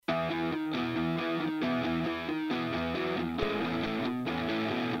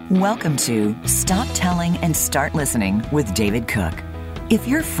Welcome to Stop Telling and Start Listening with David Cook. If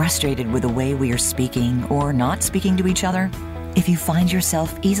you're frustrated with the way we are speaking or not speaking to each other, if you find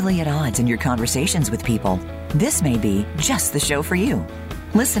yourself easily at odds in your conversations with people, this may be just the show for you.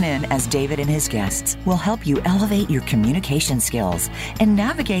 Listen in as David and his guests will help you elevate your communication skills and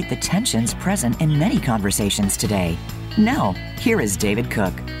navigate the tensions present in many conversations today. Now, here is David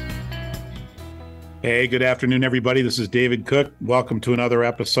Cook. Hey, good afternoon, everybody. This is David Cook. Welcome to another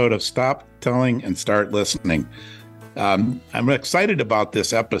episode of Stop Telling and Start Listening. I'm excited about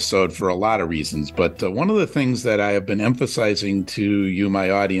this episode for a lot of reasons, but one of the things that I have been emphasizing to you,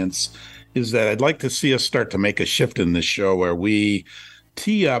 my audience, is that I'd like to see us start to make a shift in this show where we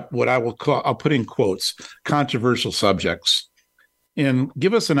tee up what I will call, I'll put in quotes, controversial subjects, and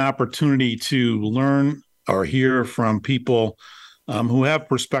give us an opportunity to learn or hear from people who have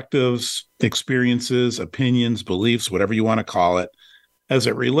perspectives, experiences, opinions, beliefs, whatever you want to call it, as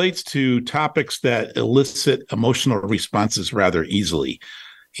it relates to topics that elicit emotional responses rather easily.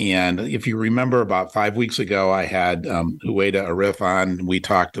 And if you remember, about 5 weeks ago, I had Huwaida Arif on. We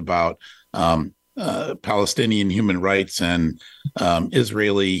talked about Palestinian human rights and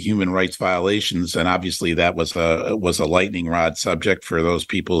Israeli human rights violations. And obviously that was a lightning rod subject for those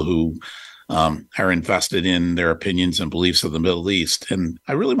people who are invested in their opinions and beliefs of the Middle East. And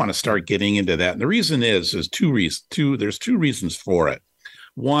I really want to start getting into that. And the reason is, there's two reasons for it.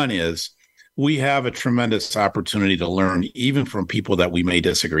 One is we have a tremendous opportunity to learn even from people that we may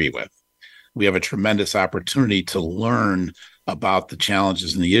disagree with. We have a tremendous opportunity to learn about the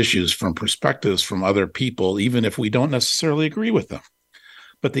challenges and the issues from perspectives from other people, even if we don't necessarily agree with them.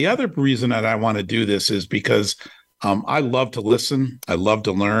 But the other reason that I want to do this is because I love to listen. I love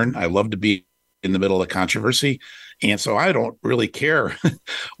to learn. I love to be in the middle of controversy. And so I don't really care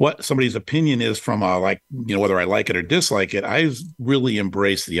what somebody's opinion is from whether I like it or dislike it. I really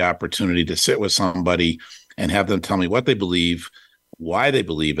embrace the opportunity to sit with somebody and have them tell me what they believe, why they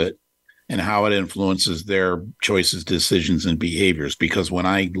believe it, and how it influences their choices, decisions, and behaviors. Because when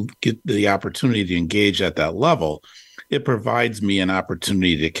I get the opportunity to engage at that level, it provides me an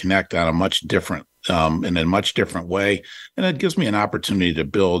opportunity to connect on a much different in a much different way. And it gives me an opportunity to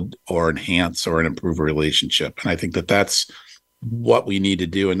build or enhance or improve a relationship. And I think that that's what we need to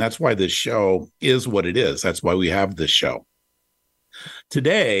do. And that's why this show is what it is. That's why we have this show.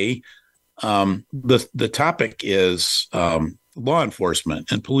 Today, the topic is law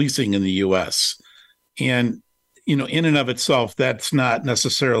enforcement and policing in the U.S. And, in and of itself, that's not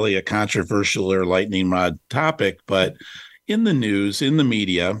necessarily a controversial or lightning rod topic, but in the news, in the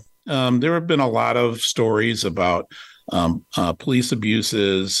media, there have been a lot of stories about police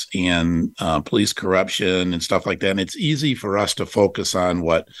abuses and police corruption and stuff like that. And it's easy for us to focus on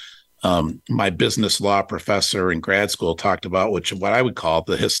what my business law professor in grad school talked about, what I would call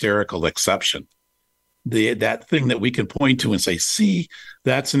the hysterical exception. That thing that we can point to and say, see,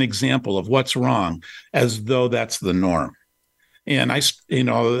 that's an example of what's wrong, as though that's the norm. And I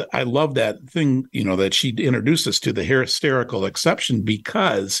love that thing, that she introduced us to, the hysterical exception,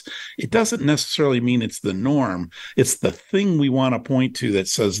 because it doesn't necessarily mean it's the norm. It's the thing we want to point to that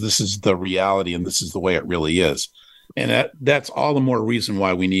says this is the reality and this is the way it really is. And that's all the more reason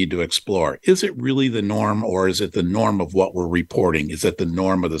why we need to explore. Is it really the norm, or is it the norm of what we're reporting? Is it the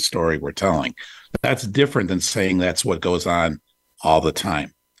norm of the story we're telling? That's different than saying that's what goes on all the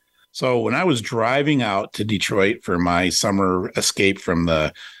time. So when I was driving out to Detroit for my summer escape from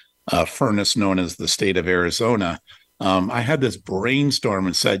the furnace known as the state of Arizona, I had this brainstorm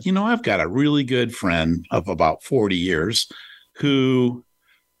and said, I've got a really good friend of about 40 years who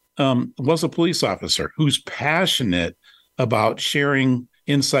was a police officer who's passionate about sharing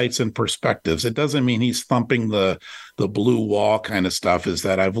insights and perspectives. It doesn't mean he's thumping the blue wall kind of stuff. Is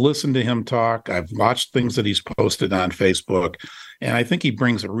that I've listened to him talk. I've watched things that he's posted on Facebook. And I think he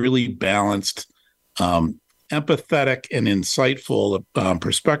brings a really balanced, empathetic, and insightful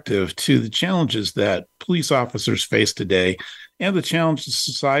perspective to the challenges that police officers face today and the challenges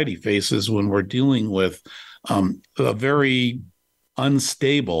society faces when we're dealing with a very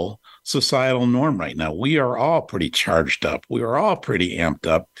unstable societal norm right now. We are all pretty charged up. We are all pretty amped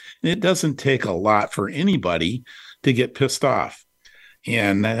up. And it doesn't take a lot for anybody to get pissed off.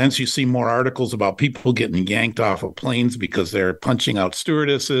 And hence you see more articles about people getting yanked off of planes because they're punching out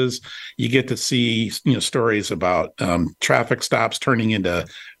stewardesses. You get to see, stories about traffic stops turning into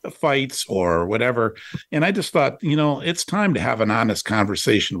fights or whatever. And I just thought, it's time to have an honest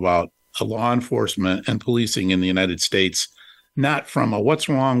conversation about law enforcement and policing in the United States, not from a what's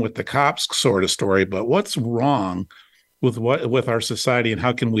wrong with the cops sort of story, but what's wrong with our society, and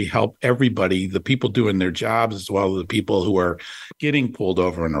how can we help everybody, the people doing their jobs as well as the people who are getting pulled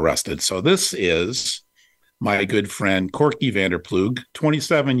over and arrested. So this is my good friend Korky Vander Ploeg,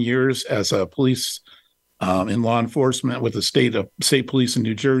 27 years as a police in law enforcement with the state police in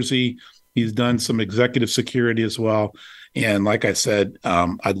New Jersey. He's done some executive security as well. And like I said,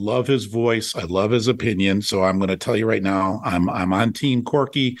 I love his voice. I love his opinion. So I'm going to tell you right now, I'm on Team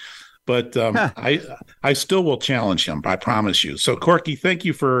Korky. But I still will challenge him, I promise you. So, Korky, thank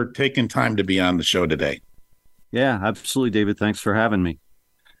you for taking time to be on the show today. Yeah, absolutely, David. Thanks for having me.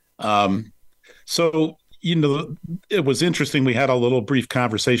 So, it was interesting. We had a little brief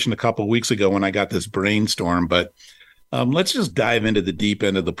conversation a couple of weeks ago when I got this brainstorm, but let's just dive into the deep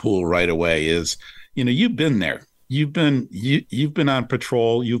end of the pool right away. You've been there. You've been on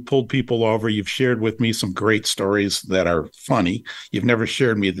patrol. You've pulled people over. You've shared with me some great stories that are funny. You've never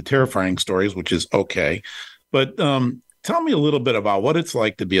shared me the terrifying stories, which is okay. But tell me a little bit about what it's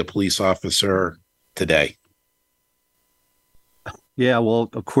like to be a police officer today. Yeah, well,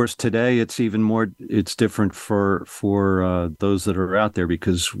 of course, today it's different for those that are out there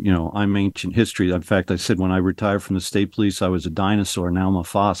because, I'm ancient history. In fact, I said when I retired from the state police, I was a dinosaur. Now I'm a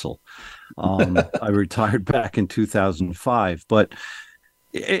fossil. I retired back in 2005, but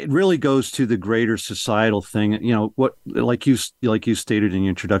it really goes to the greater societal thing. What, like you stated in your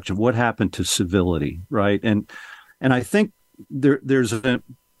introduction, what happened to civility, right? And I think there's an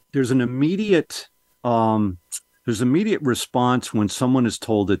immediate response when someone is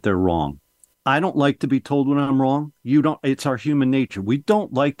told that they're wrong. I don't like to be told when I'm wrong. You don't. It's our human nature. We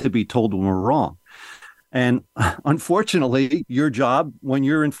don't like to be told when we're wrong. And unfortunately, your job when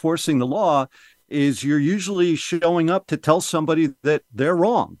you're enforcing the law is you're usually showing up to tell somebody that they're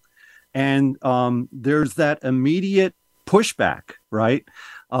wrong. And there's that immediate pushback, right?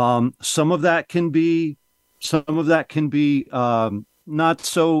 Some of that can be not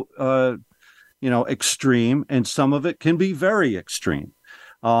so extreme, and some of it can be very extreme.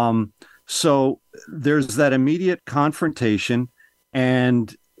 So there's that immediate confrontation,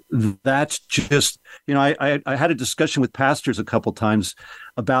 and that's just, I had a discussion with pastors a couple times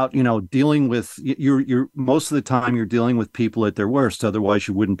about, dealing with you're most of the time you're dealing with people at their worst. Otherwise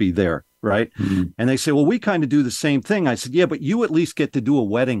you wouldn't be there. Right. Mm-hmm. And they say, well, we kind of do the same thing. I said, yeah, but you at least get to do a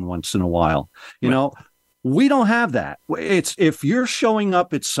wedding once in a while. We don't have that. It's if you're showing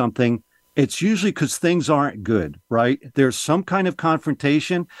up at something, it's usually because things aren't good. Right. There's some kind of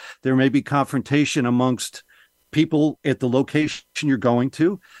confrontation. There may be confrontation amongst people at the location you're going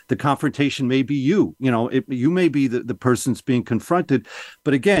to. The confrontation may be you. You may be the person's being confronted.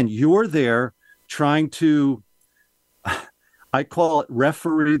 But again, you're there trying to, I call it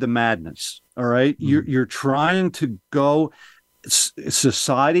referee the madness. All right. Mm-hmm. You're trying to go.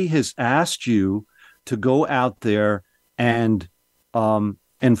 Society has asked you to go out there and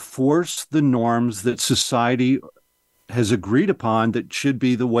enforce the norms that society has agreed upon that should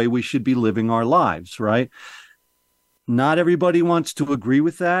be the way we should be living our lives. Right. Not everybody wants to agree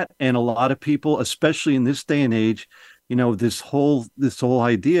with that. And a lot of people, especially in this day and age, this whole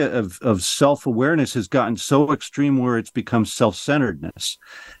idea of self-awareness has gotten so extreme where it's become self-centeredness.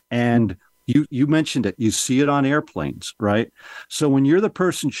 And you mentioned it. You see it on airplanes, right? So when you're the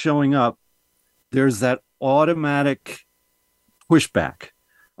person showing up, there's that automatic pushback.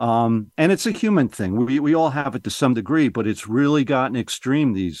 And it's a human thing. We all have it to some degree, but it's really gotten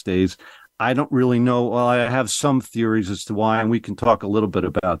extreme these days. I don't really know. Well, I have some theories as to why, and we can talk a little bit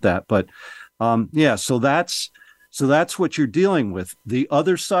about that. But so that's what you're dealing with. The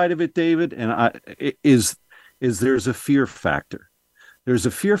other side of it, David, is there's a fear factor. There's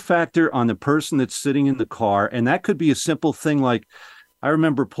a fear factor on the person that's sitting in the car, and that could be a simple thing like, I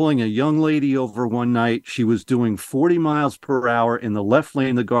remember pulling a young lady over one night. She was doing 40 miles per hour in the left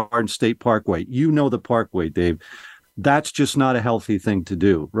lane of the Garden State Parkway. You know the Parkway, Dave. That's just not a healthy thing to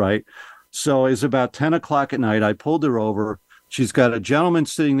do, right? So it's about 10 o'clock at night. I pulled her over. She's got a gentleman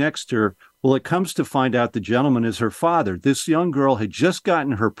sitting next to her. Well, it comes to find out the gentleman is her father. This young girl had just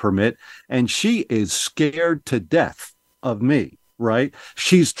gotten her permit, and she is scared to death of me, right?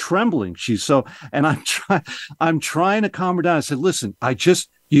 She's trembling. And I'm trying to calm her down. I said, listen,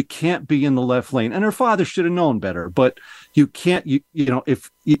 you can't be in the left lane. And her father should have known better, but you can't,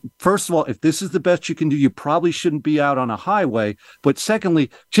 first of all, if this is the best you can do, you probably shouldn't be out on a highway. But secondly,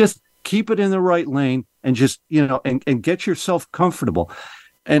 just keep it in the right lane and just, and get yourself comfortable.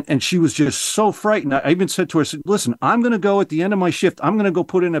 And she was just so frightened. I even said to her, I said, listen, I'm going to go at the end of my shift. I'm going to go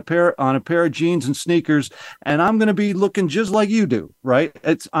put in a pair of jeans and sneakers, and I'm going to be looking just like you do. Right.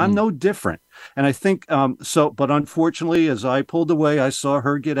 I'm no different. And I think but unfortunately, as I pulled away, I saw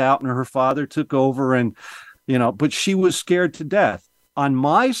her get out and her father took over. And but she was scared to death. On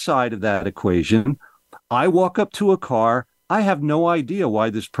my side of that equation, I walk up to a car. I have no idea why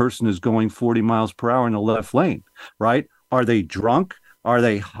this person is going 40 miles per hour in the left lane, right? Are they drunk? Are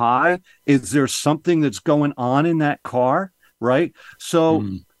they high? Is there something that's going on in that car, right? So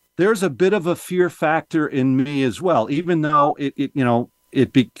there's a bit of a fear factor in me as well, even though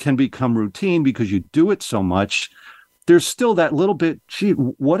it can become routine because you do it so much. There's still that little bit, gee,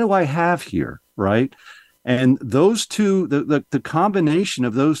 what do I have here, right? And those two, the combination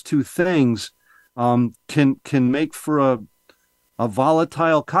of those two things can make for a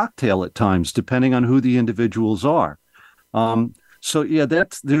volatile cocktail at times, depending on who the individuals are. So yeah,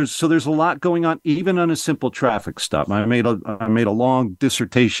 there's a lot going on, even on a simple traffic stop. I made a long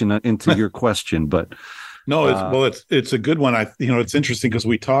dissertation into your question, but no, it's a good one. It's interesting because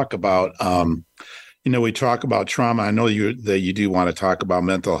we talk about trauma. I know that you do want to talk about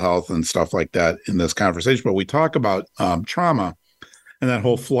mental health and stuff like that in this conversation, but we talk about trauma and that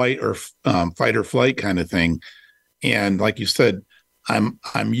whole fight or flight kind of thing. And like you said, I've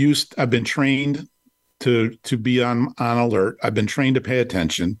been trained to be on alert. I've been trained to pay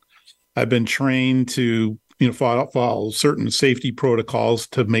attention. I've been trained to follow certain safety protocols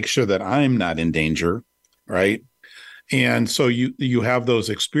to make sure that I'm not in danger, right? And so you have those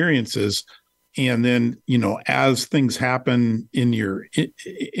experiences, and then as things happen in your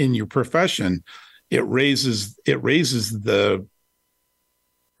profession, it raises the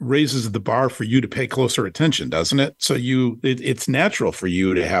bar for you to pay closer attention, doesn't it? So it's natural for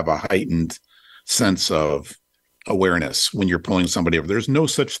you to have a heightened sense of awareness when you're pulling somebody over. There's no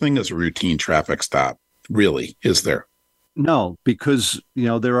such thing as a routine traffic stop, really, is there? No, because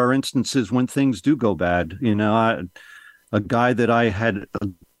there are instances when things do go bad. A guy that I had a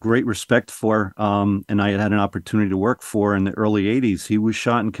great respect for, and I had an opportunity to work for in the early 80s, he was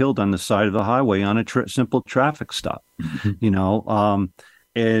shot and killed on the side of the highway on a simple traffic stop. Mm-hmm.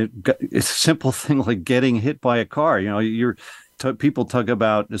 It's a simple thing like getting hit by a car. People talk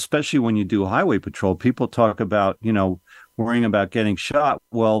about, especially when you do highway patrol, people talk about, worrying about getting shot.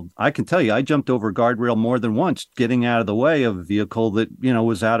 Well, I can tell you, I jumped over a guardrail more than once, getting out of the way of a vehicle that,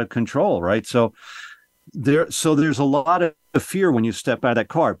 was out of control. Right. So there's a lot of fear when you step out of that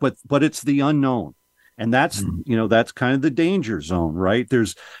car, but it's the unknown. And that's, that's kind of the danger zone, right?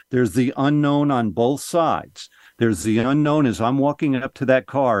 There's the unknown on both sides. There's the unknown as I'm walking up to that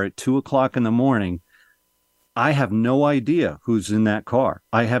car at 2:00 in the morning. I have no idea who's in that car.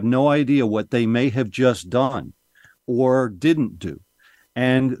 I have no idea what they may have just done or didn't do.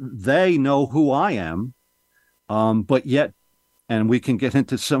 And they know who I am, but yet, and we can get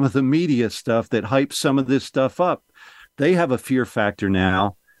into some of the media stuff that hypes some of this stuff up, they have a fear factor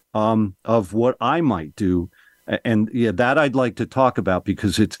now of what I might do. And yeah, that I'd like to talk about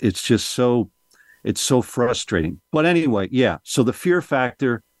because it's just so frustrating. But anyway, yeah, so the fear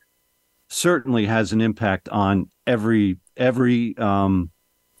factor certainly has an impact on every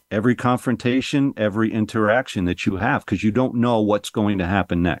confrontation, every interaction that you have, because you don't know what's going to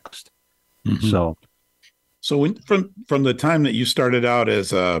happen next. Mm-hmm. So when, from the time that you started out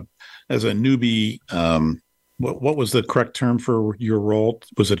as a newbie, what was the correct term for your role?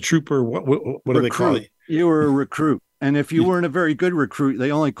 Was it a trooper? What do they call it? You were a recruit. And if you weren't a very good recruit,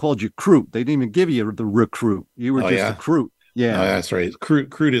 they only called you recruit. They didn't even give you the recruit. You were just a recruit. Yeah, that's right.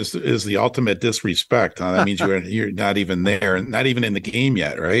 Crude is the ultimate disrespect. Huh? That means you're not even there, not even in the game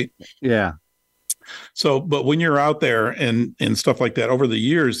yet, right? Yeah. So, but when you're out there and stuff like that, over the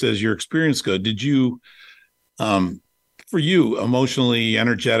years, as your experience go, did you, for you, emotionally,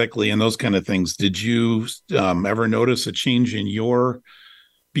 energetically, and those kind of things, did you ever notice a change in your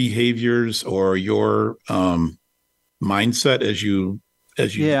behaviors or your mindset as you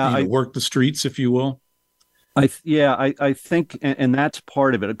work the streets, if you will? I think, and that's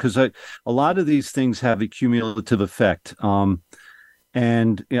part of it, because a lot of these things have a cumulative effect.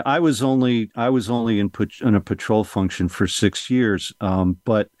 And I was only in a patrol function for 6 years,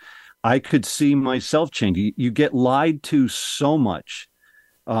 but I could see myself changing. You get lied to so much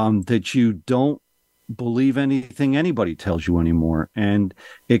that you don't believe anything anybody tells you anymore, and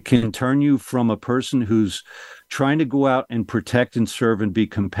it can turn you from a person who's trying to go out and protect and serve and be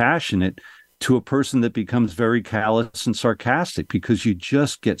compassionate to a person that becomes very callous and sarcastic because you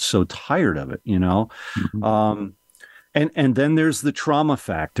just get so tired of it, Mm-hmm. And then there's the trauma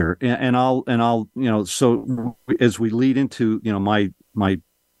factor, and I'll so as we lead into my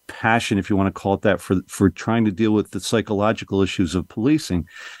passion, if you want to call it that, for trying to deal with the psychological issues of policing,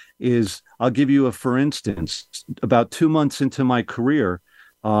 is I'll give you for instance, about 2 months into my career,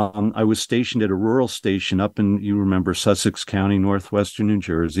 I was stationed at a rural station up in, you remember, Sussex County, northwestern New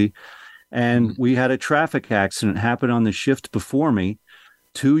Jersey. And we had a traffic accident happen on the shift before me.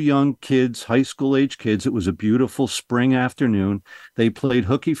 Two young kids, high school age kids. It was a beautiful spring afternoon. They played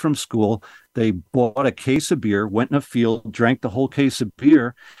hooky from school. They bought a case of beer, went in a field, drank the whole case of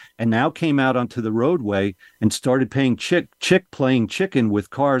beer, and now came out onto the roadway and started playing chicken with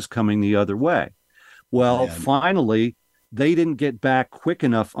cars coming the other way. Well, finally, they didn't get back quick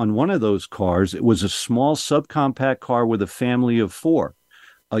enough on one of those cars. It was a small subcompact car with a family of 4.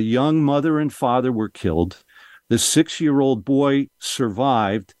 A young mother and father were killed. The 6-year-old boy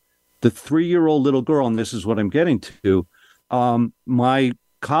survived. The 3-year-old little girl, and this is what I'm getting to, my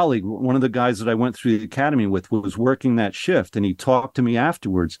colleague, one of the guys that I went through the academy with, was working that shift, and he talked to me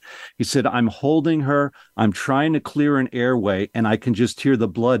afterwards. He said, I'm holding her, I'm trying to clear an airway, and I can just hear the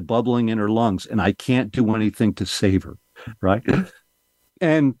blood bubbling in her lungs, and I can't do anything to save her, right?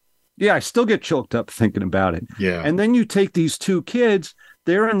 And yeah, I still get choked up thinking about it. Yeah. And then you take these 2 kids,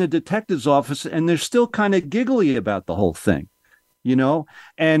 they're in the detective's office, and they're still kind of giggly about the whole thing, you know?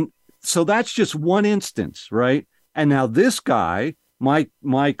 And so that's just one instance, right? And now this guy,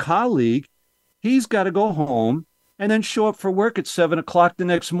 my colleague, he's got to go home and then show up for work at 7:00 the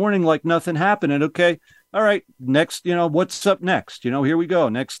next morning like nothing happened. And okay, all right, next, what's up next? Here we go,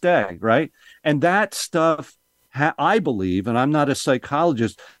 next day, right? And that stuff, I believe, and I'm not a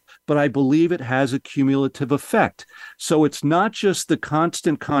psychologist, but I believe it has a cumulative effect. So it's not just the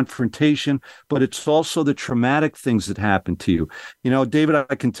constant confrontation, but it's also the traumatic things that happen to you. David,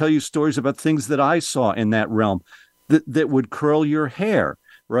 I can tell you stories about things that I saw in that realm that would curl your hair,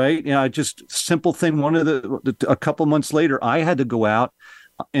 right? Just simple thing. A couple months later, I had to go out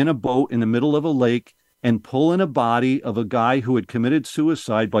in a boat in the middle of a lake and pull in a body of a guy who had committed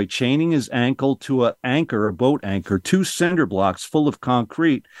suicide by chaining his ankle to a boat anchor, 2 cinder blocks full of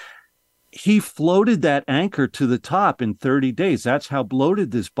concrete. He floated that anchor to the top in 30 days. That's how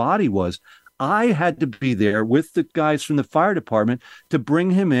bloated this body was. I had to be there with the guys from the fire department to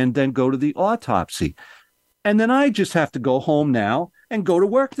bring him in, then go to the autopsy. And then I just have to go home now and go to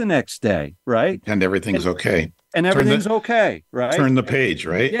work the next day, right? And everything's okay. And everything's okay, right? Turn the page,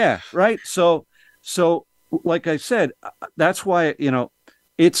 right? Yeah, right. So like I said, that's why,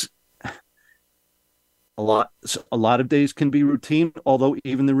 it's a lot of days can be routine, although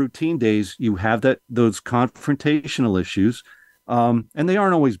even the routine days, you have those confrontational issues. And they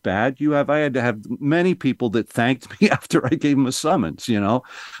aren't always bad. I had to have many people that thanked me after I gave them a summons,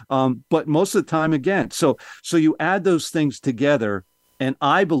 but most of the time, again, so you add those things together, and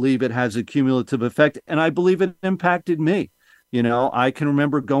I believe it has a cumulative effect, and I believe it impacted me. I can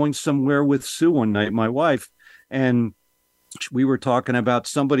remember going somewhere with Sue one night, my wife, and we were talking about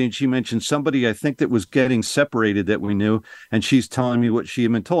somebody, and she mentioned somebody, I think, that was getting separated that we knew, and she's telling me what she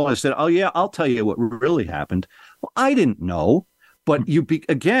had been told. I said, oh yeah, I'll tell you what really happened. Well, I didn't know. But you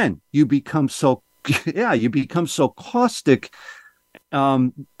become so caustic.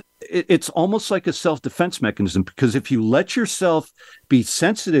 It's almost like a self-defense mechanism, because if you let yourself be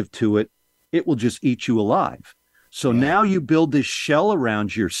sensitive to it, it will just eat you alive. So now you build this shell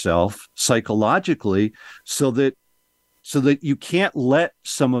around yourself psychologically so that you can't let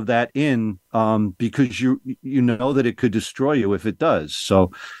some of that in, because you know that it could destroy you if it does.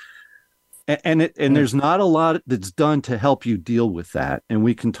 So. And there's not a lot that's done to help you deal with that. And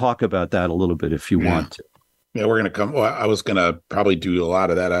we can talk about that a little bit if you want to. Yeah, we're going to come. Well, I was going to probably do a lot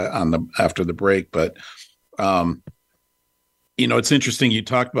of that after the break. But, it's interesting you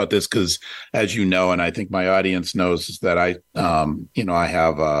talked about this because, as you know, and I think my audience knows, is that I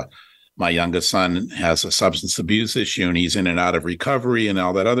have my youngest son has a substance abuse issue, and he's in and out of recovery and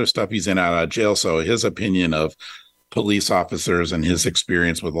all that other stuff. He's in and out of jail. So his opinion of police officers and his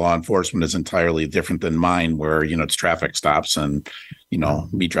experience with law enforcement is entirely different than mine, where, it's traffic stops and,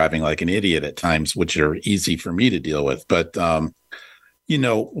 me driving like an idiot at times, which are easy for me to deal with. But, in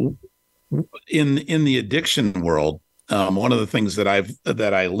the addiction world, one of the things that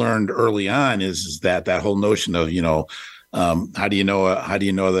I learned early on is that whole notion of, how do you know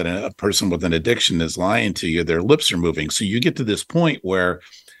that a person with an addiction is lying to you? Their lips are moving. So you get to this point where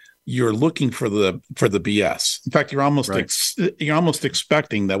you're looking for the BS. In fact, you're almost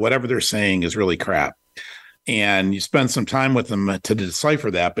expecting that whatever they're saying is really crap, and you spend some time with them to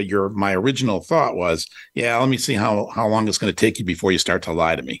decipher that. But my original thought was, let me see how long it's going to take you before you start to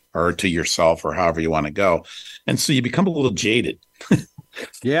lie to me or to yourself or however you want to go, and so you become a little jaded.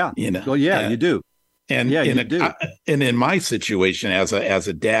 Yeah. Well, yeah, you do. And and in my situation as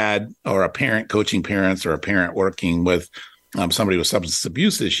a dad or a parent coaching parents or a parent working with somebody with substance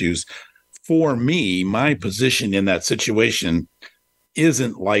abuse issues, for me, my position in that situation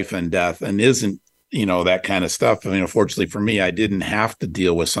isn't life and death and isn't that kind of stuff. I mean, unfortunately for me, I didn't have to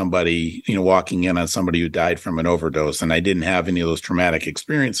deal with somebody, walking in on somebody who died from an overdose, and I didn't have any of those traumatic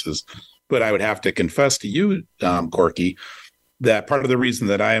experiences. But I would have to confess to you, Korky, that part of the reason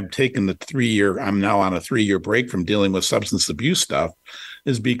that I am taking I'm now on a 3-year break from dealing with substance abuse stuff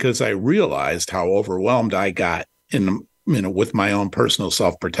is because I realized how overwhelmed I got with my own personal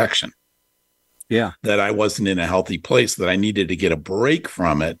self-protection. Yeah. That I wasn't in a healthy place, that I needed to get a break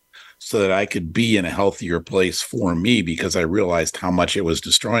from it so that I could be in a healthier place for me, because I realized how much it was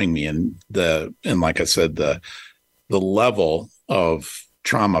destroying me. And like I said, the level of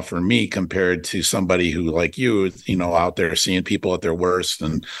trauma for me compared to somebody who, like you, out there seeing people at their worst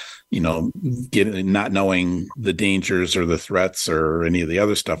and, not knowing the dangers or the threats or any of the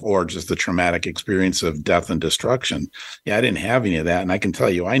other stuff, or just the traumatic experience of death and destruction. Yeah, I didn't have any of that. And I can tell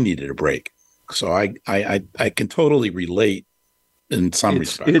you, I needed a break. So I can totally relate in some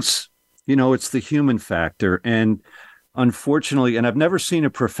respects. It's the human factor. And unfortunately, and I've never seen a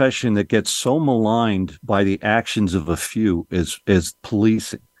profession that gets so maligned by the actions of a few as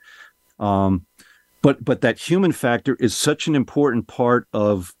policing. But that human factor is such an important part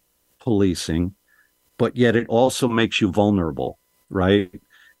of policing, but yet it also makes you vulnerable, right?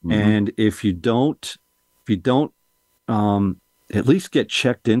 Mm-hmm. And if you don't at least get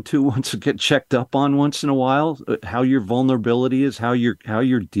checked up on once in a while, how your vulnerability is, how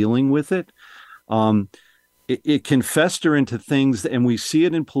you're dealing with it. It can fester into things, and we see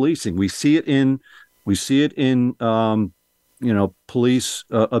it in policing. We see it in police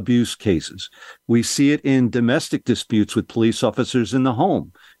abuse cases. We see it in domestic disputes with police officers in the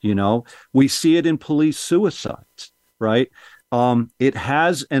home. We see it in police suicides, right? It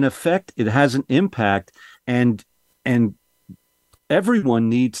has an effect. It has an impact, and everyone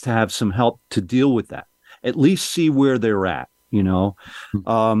needs to have some help to deal with that. At least see where they're at.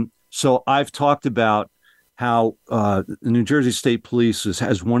 So I've talked about how the New Jersey State Police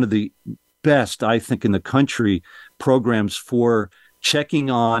has one of the best, I think, in the country programs for checking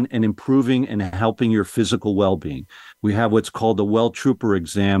on and improving and helping your physical well-being. We have what's called a well trooper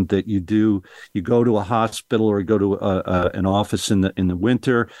exam that you do. You go to a hospital or you go to an office in the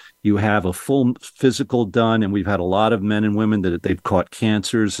winter. You have a full physical done, and we've had a lot of men and women that they've caught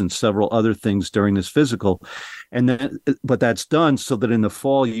cancers and several other things during this physical. But that's done so that in the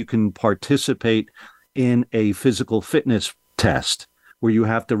fall you can participate in a physical fitness test where you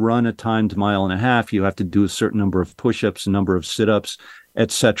have to run a timed 1.5 miles. You have to do a certain number of push-ups, a number of sit-ups,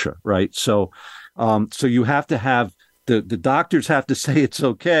 etc. Right? So you have to have the doctors have to say it's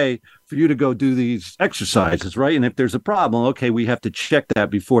okay for you to go do these exercises, right? And if there's a problem, okay, we have to check that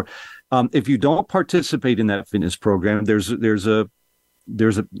before. If you don't participate in that fitness program, there's a I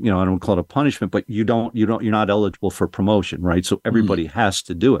don't call it a punishment, but you're not eligible for promotion, right? So everybody has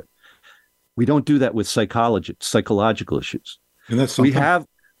to do it. We don't do that with psychological issues. And that's something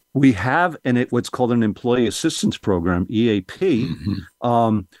we have what's called an employee assistance program, EAP,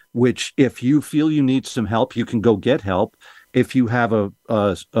 which if you feel you need some help, you can go get help. If you have a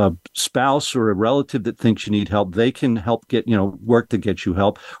spouse or a relative that thinks you need help, they can help work to get you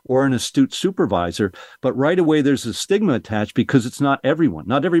help, or an astute supervisor. But right away, there's a stigma attached because it's not everyone.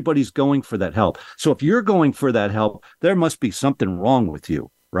 Not everybody's going for that help. So if you're going for that help, there must be something wrong with you,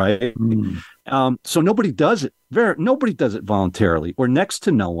 right? So nobody does it. Nobody does it voluntarily, or next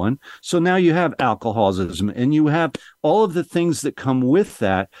to no one. So now you have alcoholism, and you have all of the things that come with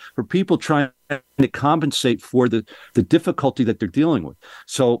that for people trying to compensate for the difficulty that they're dealing with.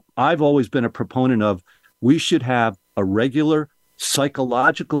 So I've always been a proponent of we should have a regular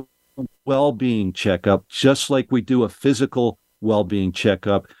psychological well-being checkup, just like we do a physical well-being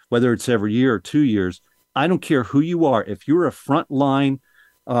checkup, whether it's every year or 2 years. I don't care who you are. If you're a frontline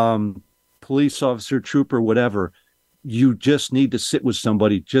police officer, trooper, whatever, you just need to sit with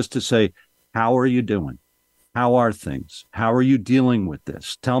somebody just to say, how are you doing? How are things? How are you dealing with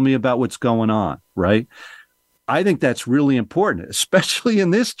this? Tell me about what's going on, right? I think that's really important, especially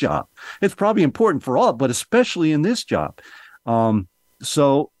in this job. It's probably important for all, but especially in this job.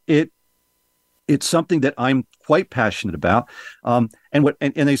 So it's something that I'm quite passionate about. And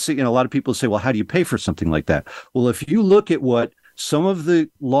they say, a lot of people say, well, how do you pay for something like that? Well, if you look at what some of the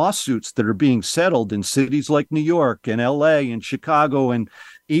lawsuits that are being settled in cities like New York and LA and Chicago and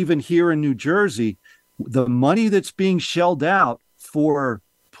even here in New Jersey, the money that's being shelled out for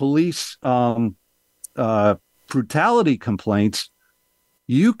police brutality complaints,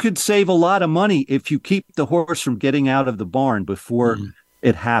 you could save a lot of money if you keep the horse from getting out of the barn before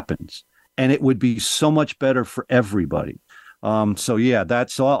it happens. And it would be so much better for everybody. So yeah,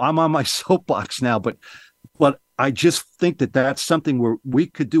 that's all. I'm on my soapbox now, but I just think that that's something where we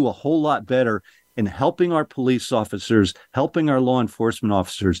could do a whole lot better in helping our police officers, helping our law enforcement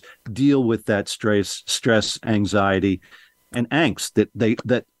officers deal with that stress, anxiety, and angst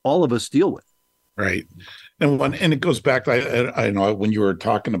that all of us deal with. Right. And it goes back, I know when you were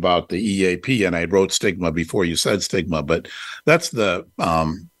talking about the EAP, and I wrote stigma before you said stigma, but that's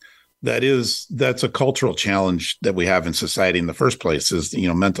that's a cultural challenge that we have in society in the first place is,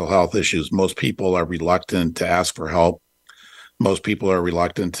 mental health issues. Most people are reluctant to ask for help. Most people are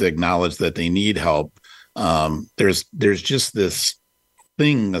reluctant to acknowledge that they need help. There's just this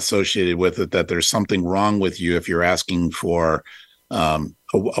thing associated with it that there's something wrong with you if you're asking for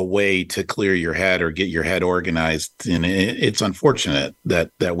a way to clear your head or get your head organized. And it's unfortunate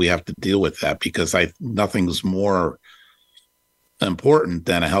that we have to deal with that, because nothing's more important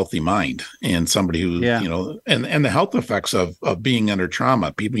than a healthy mind and somebody who, and the health effects of being under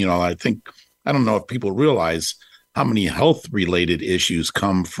trauma. People, I don't know if people realize how many health related issues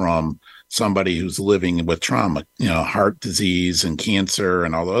come from somebody who's living with trauma. Heart disease and cancer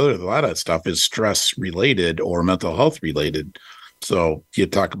and a lot of that stuff is stress related or mental health related. So you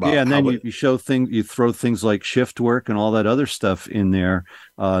talk about, and then you show things, you throw things like shift work and all that other stuff in there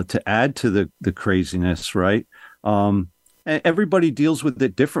to add to the craziness, right? Everybody deals with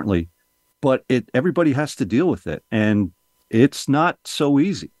it differently, but everybody has to deal with it, and it's not so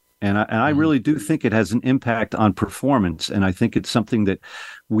easy. And I really do think it has an impact on performance, and I think it's something that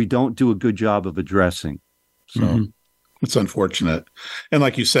we don't do a good job of addressing. So it's unfortunate, and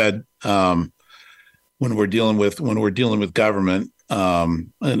like you said, when we're dealing with government,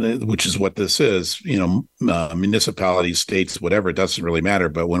 which is what this is, municipalities, states, whatever, it doesn't really matter.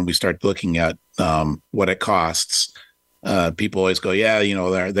 But when we start looking at what it costs, people always go,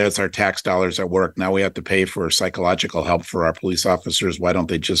 that's our tax dollars at work. Now we have to pay for psychological help for our police officers. Why don't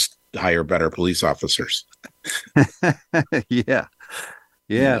they just hire better police officers? Yeah,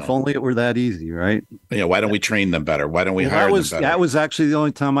 if only it were that easy, right? Yeah, why don't we train them better? Why don't we hire them better? That was actually the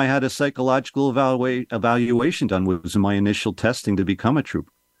only time I had a psychological evaluation done, was in my initial testing to become a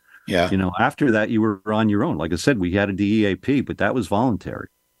trooper. Yeah. After that, you were on your own. Like I said, we had a DEAP, but that was voluntary.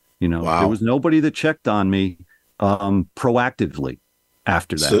 Wow. There was nobody that checked on me proactively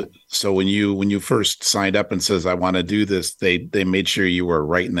after that. So when you first signed up and says, I want to do this, they made sure you were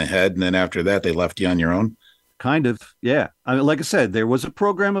right in the head. And then after that, they left you on your own? Kind of, yeah. I mean, like I said, there was a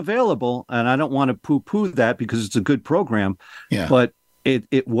program available, and I don't want to poo-poo that because it's a good program. Yeah. But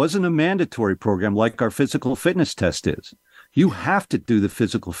it wasn't a mandatory program like our physical fitness test is. You have to do the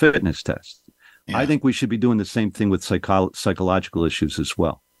physical fitness test. Yeah. I think we should be doing the same thing with psychological issues as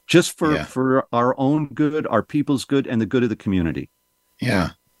well, just for our own good, our people's good, and the good of the community. Yeah.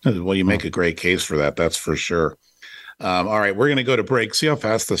 Well, you make a great case for that. That's for sure. All right, we're going to go to break. See how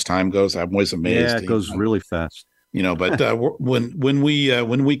fast this time goes. I'm always amazed. Yeah, it goes really fast. But when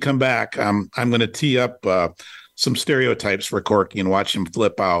we come back, I'm going to tee up some stereotypes for Korky and watch him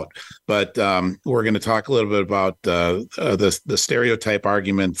flip out. But we're going to talk a little bit about the stereotype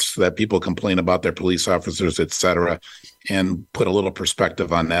arguments that people complain about their police officers, et cetera, and put a little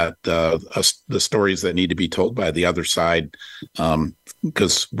perspective on that, the stories that need to be told by the other side,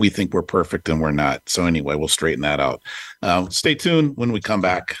 because we think we're perfect and we're not. So anyway, we'll straighten that out. Stay tuned when we come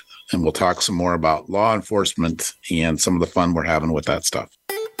back, and we'll talk some more about law enforcement and some of the fun we're having with that stuff.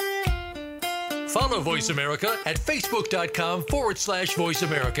 Follow Voice America at Facebook.com/Voice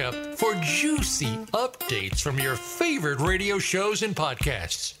America for juicy updates from your favorite radio shows and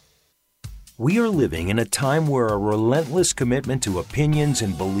podcasts. We are living in a time where a relentless commitment to opinions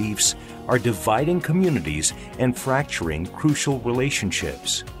and beliefs are dividing communities and fracturing crucial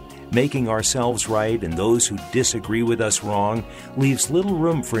relationships. Making ourselves right and those who disagree with us wrong leaves little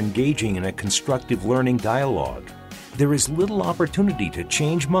room for engaging in a constructive learning dialogue. There is little opportunity to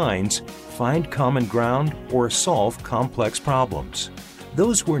change minds, find common ground, or solve complex problems.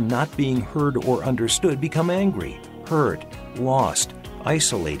 Those who are not being heard or understood become angry, hurt, lost,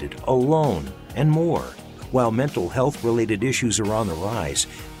 isolated, alone, and more. While mental health-related issues are on the rise,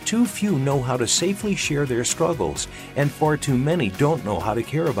 too few know how to safely share their struggles, and far too many don't know how to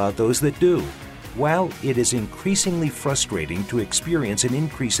care about those that do. While it is increasingly frustrating to experience an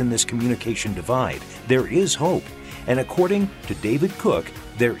increase in this communication divide, there is hope. And according to David Cook,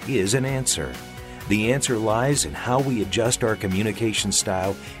 there is an answer. The answer lies in how we adjust our communication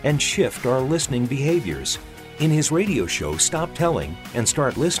style and shift our listening behaviors. In his radio show, Stop Telling and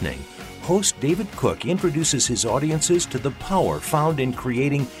Start Listening, host David Cook introduces his audiences to the power found in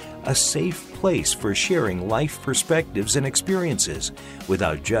creating a safe place for sharing life perspectives and experiences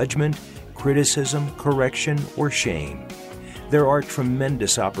without judgment, criticism, correction, or shame. There are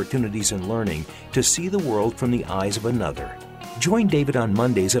tremendous opportunities in learning to see the world from the eyes of another. Join David on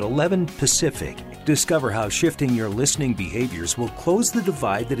Mondays at 11 Pacific. Discover how shifting your listening behaviors will close the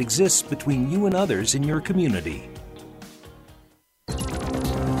divide that exists between you and others in your community.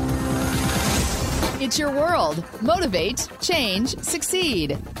 It's your world. Motivate, change,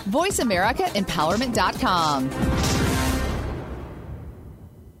 succeed. VoiceAmericaEmpowerment.com.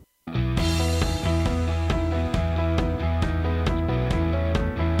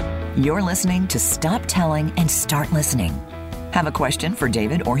 You're listening to Stop Telling and Start Listening. Have a question for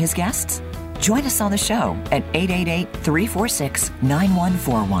David or his guests? Join us on the show at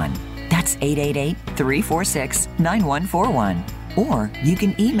 888-346-9141. That's 888-346-9141. Or you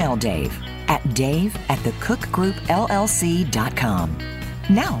can email Dave at dave@thecookgroupllc.com.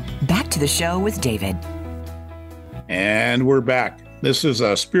 Now, back to the show with David. And we're back. This is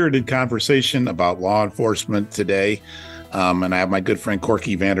a spirited conversation about law enforcement today. And I have my good friend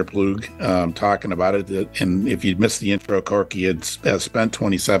Korky Vander Ploeg talking about it. And if you missed the intro, Korky has spent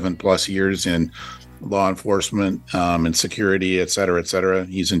 27 plus years in law enforcement and security, et cetera, et cetera.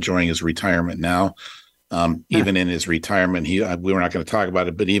 He's enjoying his retirement now. Even in his retirement, we were not going to talk about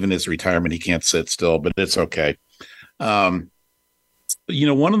it, but even his retirement, he can't sit still, but it's okay. One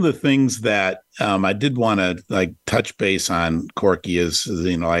of the things that I did want to touch base on, Korky, is,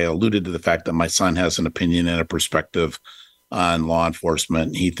 I alluded to the fact that my son has an opinion and a perspective on law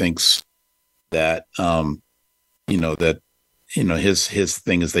enforcement. He thinks that, his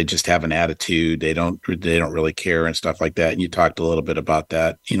thing is they just have an attitude. They don't really care and stuff like that. And you talked a little bit about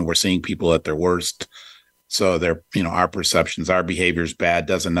that. We're seeing people at their worst. So they're, our perceptions, our behavior is bad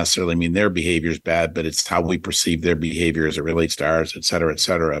doesn't necessarily mean their behavior is bad, but it's how we perceive their behavior as it relates to ours, et cetera, et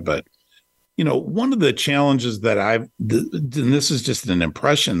cetera. But, one of the challenges that and this is just an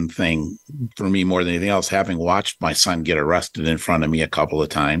impression thing for me more than anything else, having watched my son get arrested in front of me a couple of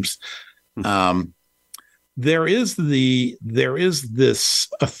times, there is this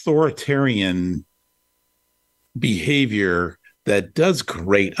authoritarian behavior that does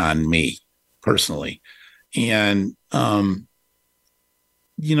grate on me personally. And, I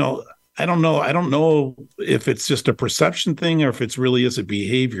don't know if it's just a perception thing or if it's really is a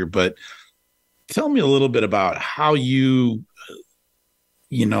behavior, but tell me a little bit about how you,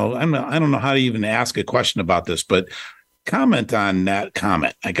 I don't know how to even ask a question about this, but comment on that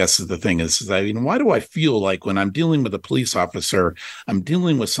comment, I guess is the thing is, why do I feel like when I'm dealing with a police officer, I'm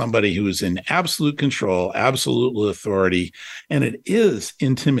dealing with somebody who is in absolute control, absolute authority, and it is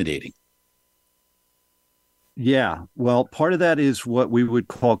intimidating? Yeah, well, part of that is what we would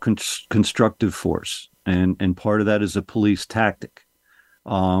call constructive force, and part of that is a police tactic.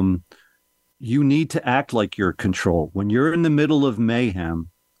 You need to act like you're in control. When you're in the middle of mayhem,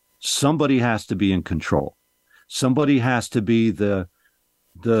 somebody has to be in control. Somebody has to be the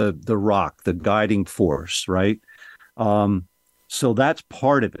rock, the guiding force, right? So that's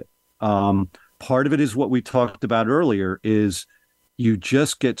part of it. Part of it is what we talked about earlier, is you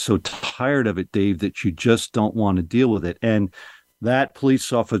just get so tired of it, Dave, that you just don't want to deal with it. And that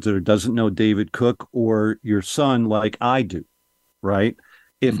police officer doesn't know David Cook or your son like I do, right?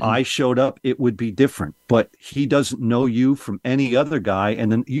 If I showed up, it would be different, but he doesn't know you from any other guy.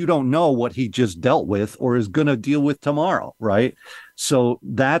 And then you don't know what he just dealt with or is going to deal with tomorrow. Right. So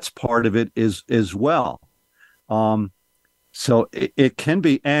that's part of it as well. So it can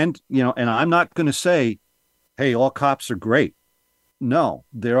be, and I'm not going to say, hey, all cops are great. No,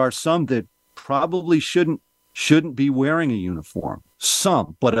 there are some that probably shouldn't be wearing a uniform.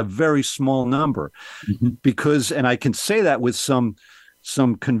 Some, but a very small number, because, and I can say that with some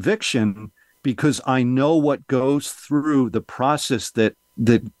conviction, because I know what goes through the process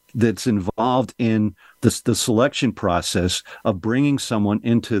that's involved in the selection process of bringing someone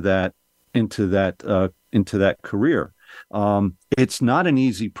into that career. It's not an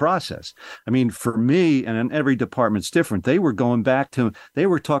easy process. I mean, for me, and every department's different. They were talking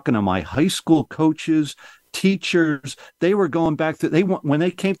to my high school coaches, teachers. They were going back to, when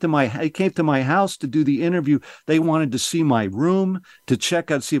they came to my house to do the interview, they wanted to see my room, to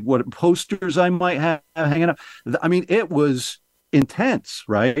check out, see what posters I might have hanging up. I mean, it was intense,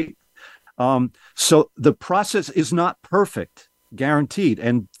 right? So the process is not perfect, guaranteed,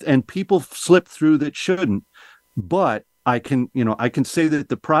 and people slip through that shouldn't. But I can say that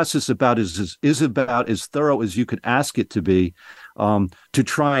the process is about as thorough as you could ask it to be, to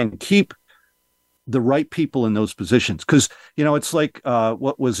try and keep the right people in those positions. Because, it's like,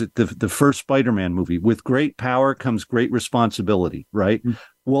 what was it? The first Spider-Man movie, with great power comes great responsibility, right? Mm-hmm.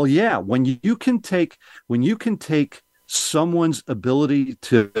 Well, yeah, when you can take someone's ability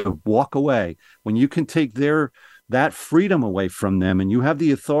to walk away, when you can take that freedom away from them, and you have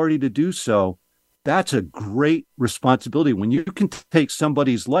the authority to do so, That's a great responsibility. When you can take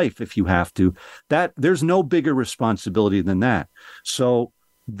somebody's life, if you have to, that there's no bigger responsibility than that. So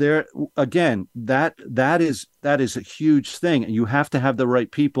there again, that is a huge thing. And you have to have the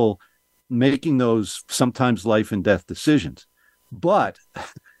right people making those sometimes life and death decisions. But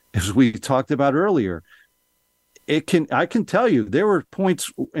as we talked about earlier, I can tell you there were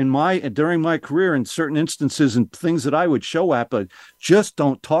points during my career in certain instances and things that I would show at, but just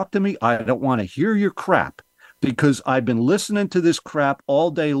don't talk to me. I don't want to hear your crap because I've been listening to this crap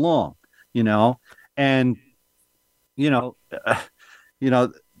all day long, and,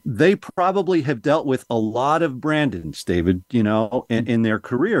 they probably have dealt with a lot of Brandons, David, in their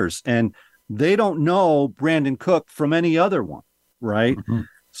careers, and they don't know Brandon Cook from any other one. Right. Mm-hmm.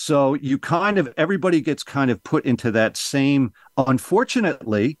 So everybody gets kind of put into that same,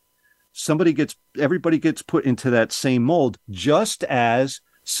 unfortunately, everybody gets put into that same mold, just as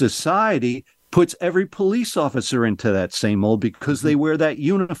society puts every police officer into that same mold because they wear that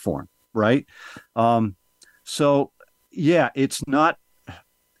uniform. Right. So, yeah, it's not.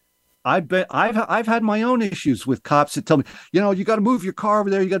 I've had my own issues with cops that tell me, you got to move your car over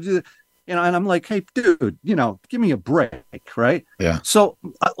there. You got to do that. And I'm like, hey, dude, give me a break, right? Yeah. So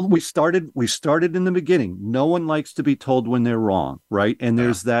we started in the beginning. No one likes to be told when they're wrong, right? And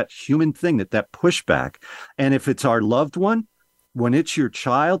there's that human thing, that pushback. And if it's our loved one, when it's your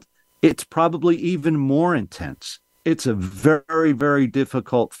child, it's probably even more intense. It's a very, very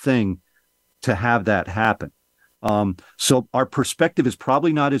difficult thing to have that happen. So our perspective is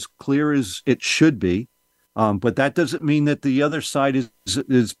probably not as clear as it should be. But that doesn't mean that the other side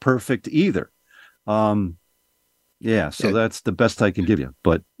is perfect either. So that's the best I can give you.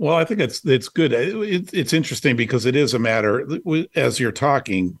 But I think it's good. It's interesting because it is a matter, as you're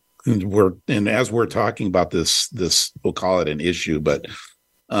talking, as we're talking about this we'll call it an issue, but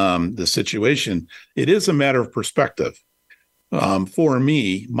the situation, it is a matter of perspective. For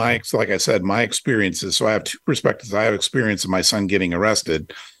me, like I said, my experiences. So I have two perspectives. I have experience of my son getting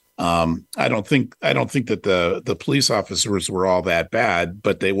arrested. I don't think that the police officers were all that bad,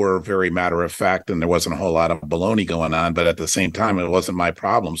 but they were very matter of fact, and there wasn't a whole lot of baloney going on. But at the same time, it wasn't my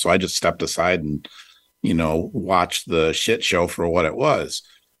problem, so I just stepped aside and, watched the shit show for what it was.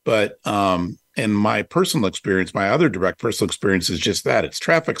 But in my personal experience, my other direct personal experience is just that. It's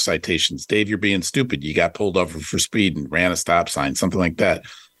traffic citations. Dave, you're being stupid. You got pulled over for speed and ran a stop sign, something like that.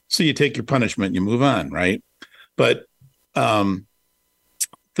 So you take your punishment and you move on, right? But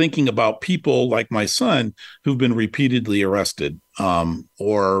thinking about people like my son who've been repeatedly arrested,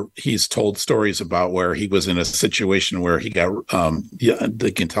 or he's told stories about where he was in a situation where he got,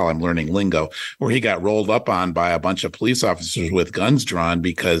 they can tell I'm learning lingo, where he got rolled up on by a bunch of police officers with guns drawn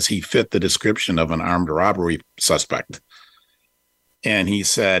because he fit the description of an armed robbery suspect. And he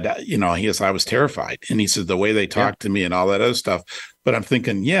said, I was terrified. And he said, the way they talked to me and all that other stuff. But I'm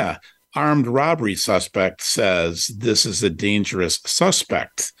thinking, armed robbery suspect says this is a dangerous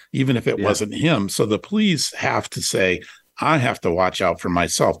suspect, even if it wasn't him. So the police have to say, I have to watch out for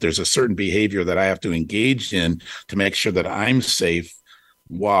myself. There's a certain behavior that I have to engage in to make sure that I'm safe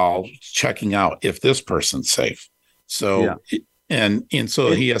while checking out if this person's safe. So,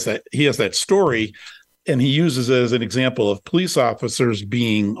 so he has that story, and he uses it as an example of police officers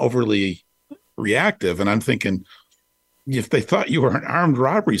being overly reactive. And I'm thinking, if they thought you were an armed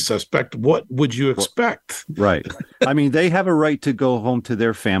robbery suspect, what would you expect? Right. I mean, they have a right to go home to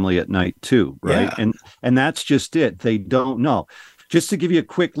their family at night too, right? Yeah. And that's just it. They don't know. Just to give you a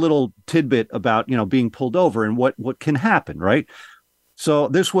quick little tidbit about, being pulled over and what can happen, right? So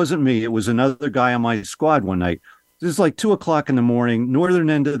this wasn't me. It was another guy on my squad one night. This is like 2:00 in the morning,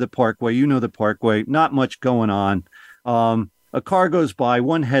 northern end of the Parkway. The Parkway, not much going on. A car goes by,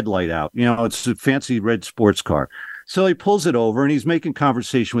 one headlight out. It's a fancy red sports car. So he pulls it over and he's making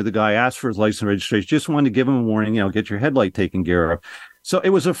conversation with the guy, asks for his license and registration, just wanted to give him a warning, get your headlight taken care of. So it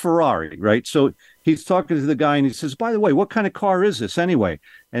was a Ferrari, right? So he's talking to the guy and he says, by the way, what kind of car is this anyway?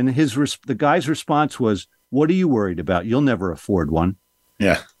 And the guy's response was, what are you worried about? You'll never afford one.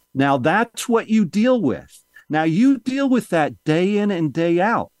 Yeah. Now that's what you deal with. Now you deal with that day in and day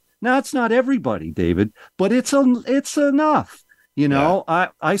out. Now it's not everybody, David, but it's enough.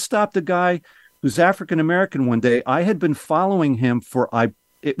 I stopped a guy who's African-American one day. I had been following him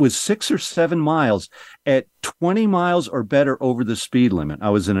it was 6 or 7 miles at 20 miles or better over the speed limit. I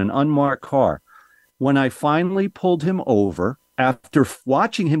was in an unmarked car. When I finally pulled him over, after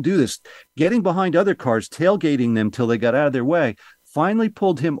watching him do this, getting behind other cars, tailgating them till they got out of their way, finally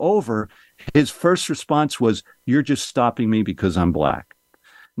pulled him over, his first response was, you're just stopping me because I'm black.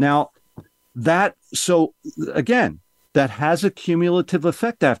 Now, so again, that has a cumulative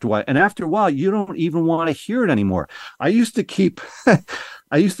effect after a while. And after a while, you don't even want to hear it anymore. I used to keep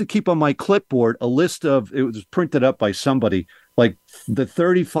on my clipboard a list of, it was printed up by somebody, like the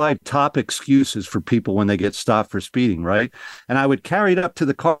 35 top excuses for people when they get stopped for speeding, right? And I would carry it up to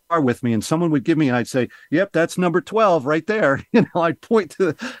the car with me, and someone would give me, and I'd say, yep, that's number 12 right there. I'd point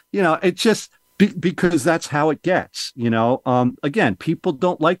to, it just, because that's how it gets, again, people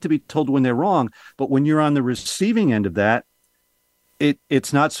don't like to be told when they're wrong, but when you're on the receiving end of that,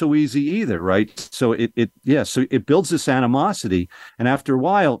 it's not so easy either, right? So so it builds this animosity, and after a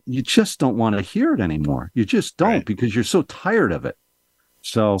while, you just don't want to hear it anymore. You just don't, right, because you're so tired of it.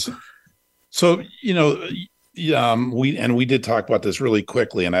 So we did talk about this really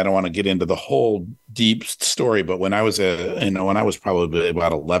quickly, and I don't want to get into the whole deep story, but when I was when I was probably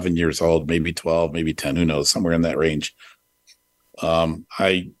about 11 years old, maybe 12, maybe 10, who knows, somewhere in that range.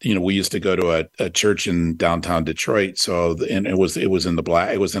 We used to go to a church in downtown Detroit. And it was in a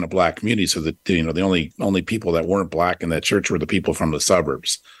black community. So that, the only people that weren't black in that church were the people from the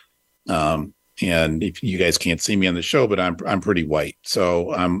suburbs. And if you guys can't see me on the show, but I'm pretty white. So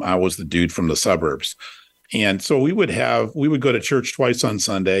I was the dude from the suburbs. And so we would go to church twice on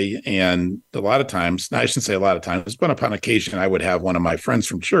Sunday. And a lot of times, I shouldn't say a lot of times, but upon occasion, I would have one of my friends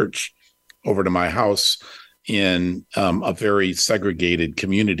from church over to my house in a very segregated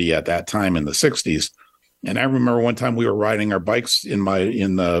community at that time in the 60s. And I remember one time we were riding our bikes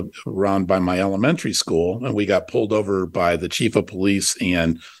around by my elementary school, and we got pulled over by the chief of police,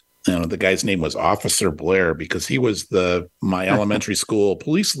 and the guy's name was Officer Blair, because he was my elementary school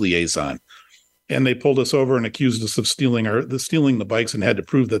police liaison. And they pulled us over and accused us of stealing the bikes, and had to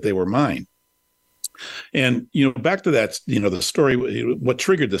prove that they were mine. And, back to that, the story, what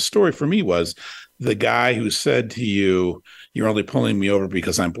triggered the story for me was the guy who said to you, you're only pulling me over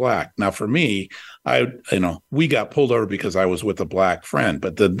because I'm black. Now, for me, we got pulled over because I was with a black friend,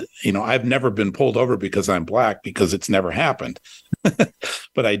 but I've never been pulled over because I'm black, because it's never happened.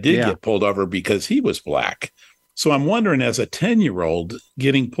 But I did get pulled over because he was black. So I'm wondering, as a 10-year-old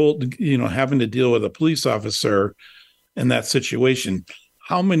getting pulled, having to deal with a police officer in that situation,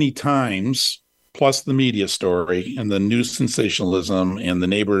 how many times, plus the media story and the news sensationalism and the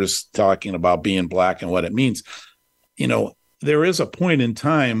neighbors talking about being black and what it means, there is a point in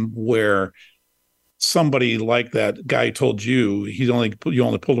time where somebody like that guy told you you only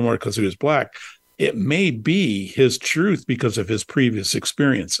pulled him over because he was black. It may be his truth because of his previous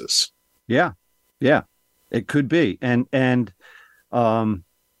experiences. Yeah, it could be, and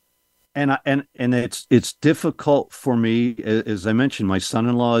it's difficult for me. As I mentioned, my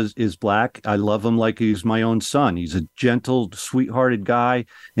son-in-law is black. I love him like he's my own son. He's a gentle, sweethearted guy,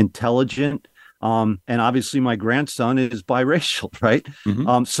 intelligent. And obviously my grandson is biracial, right?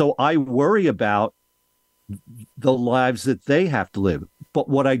 Mm-hmm. So I worry about the lives that they have to live. But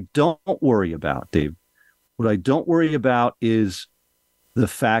what I don't worry about, Dave, is the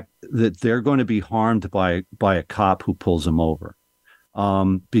fact that they're going to be harmed by a cop who pulls them over.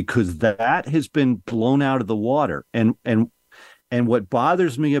 Because that has been blown out of the water. And what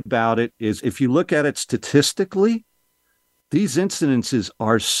bothers me about it is, if you look at it statistically, these incidences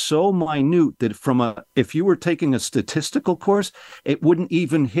are so minute that if you were taking a statistical course, it wouldn't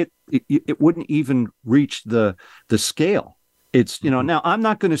even reach the scale. It's, now I'm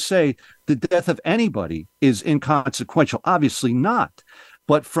not going to say the death of anybody is inconsequential, obviously not.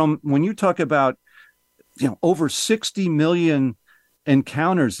 But when you talk about, over 60 million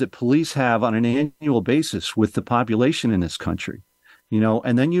encounters that police have on an annual basis with the population in this country,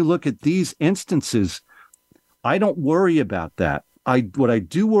 and then you look at these instances, I don't worry about that. What I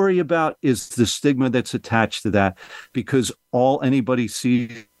do worry about is the stigma that's attached to that, because all anybody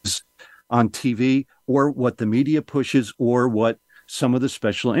sees on TV, or what the media pushes, or what some of the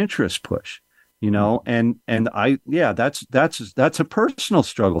special interests push, and that's a personal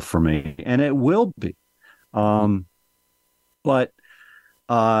struggle for me, and it will be. But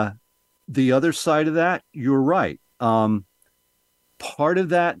the other side of that, you're right. Part of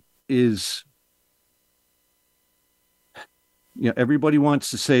that is, everybody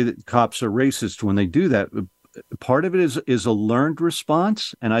wants to say that cops are racist when they do that. Part of it is a learned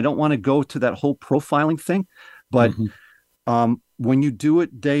response, and I don't want to go to that whole profiling thing, but when you do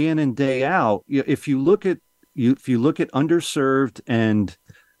it day in and day out, if you look at underserved and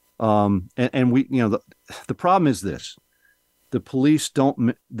we, the problem is this: the police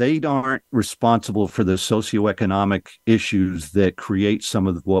aren't responsible for the socioeconomic issues that create some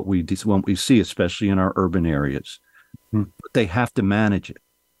of what we see, especially in our urban areas. But they have to manage it.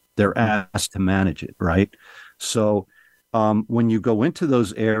 They're asked to manage it, right? So when you go into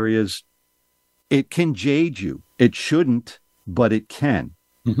those areas, it can jade you. It shouldn't, but it can.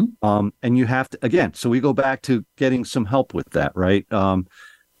 And you have to, again, so we go back to getting some help with that, right?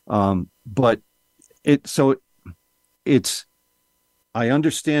 But I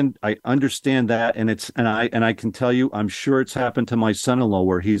understand that, and I can tell you, I'm sure it's happened to my son-in-law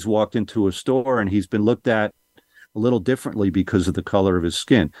where he's walked into a store and he's been looked at a little differently because of the color of his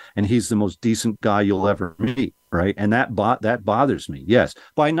skin, and he's the most decent guy you'll ever meet, right? And that bothers me. Yes,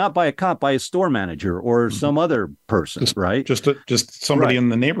 not by a cop, by a store manager or some other person, right? Just somebody in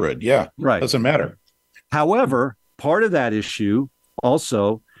the neighborhood. Yeah, right. Doesn't matter. However, part of that issue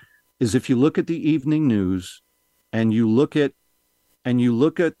also is if you look at the evening news and you look at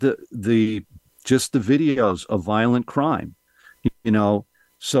the just the videos of violent crime,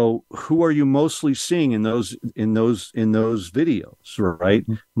 so who are you mostly seeing in those videos, right?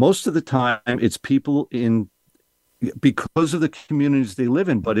 Most of the time it's people because of the communities they live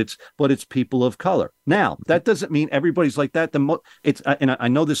in, but it's people of color. Now, that doesn't mean everybody's like that. And I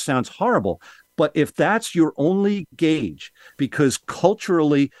know this sounds horrible, but if that's your only gauge, because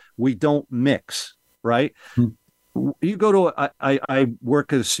culturally we don't mix, right? You go to I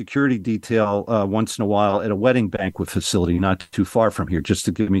work as a security detail once in a while at a wedding banquet facility not too far from here, just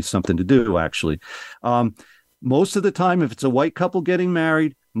to give me something to do, actually. Most of the time, if it's a white couple getting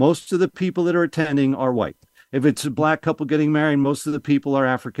married, most of the people that are attending are white. If it's a black couple getting married, most of the people are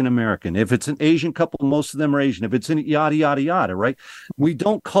African American. If it's an Asian couple, most of them are Asian. If it's an yada, yada, yada, right? We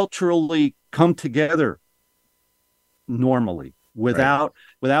don't culturally come together normally without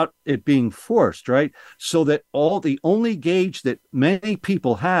it being forced, right? So that the only gauge that many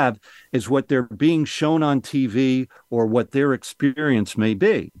people have is what they're being shown on TV or what their experience may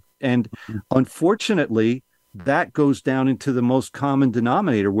be. And unfortunately, that goes down into the most common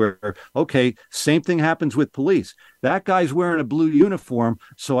denominator where, okay, same thing happens with police. That guy's wearing a blue uniform,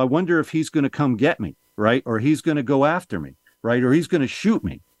 so I wonder if he's going to come get me, right? Or he's going to go after me, right? Or he's going to shoot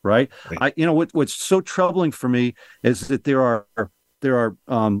me, right? What's so troubling for me is that there are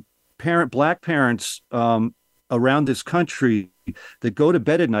black parents around this country that go to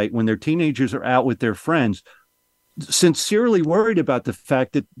bed at night when their teenagers are out with their friends, sincerely worried about the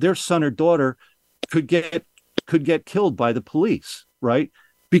fact that their son or daughter could get killed by the police, right?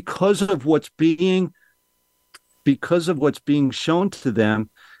 Because of what's being shown to them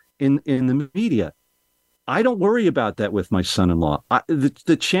in the media. I don't worry about that with my son-in-law.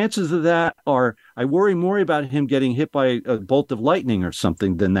 The chances of that are, I worry more about him getting hit by a bolt of lightning or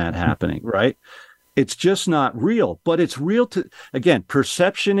something than that happening, right? It's just not real, but it's real to, again,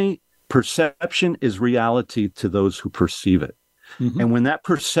 perception is reality to those who perceive it. And when that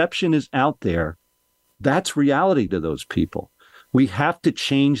perception is out there, that's reality to those people. We have to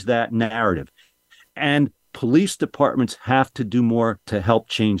change that narrative. And police departments have to do more to help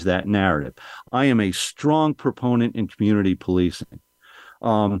change that narrative. I am a strong proponent in community policing.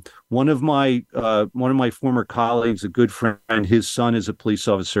 One of my former colleagues, a good friend, his son is a police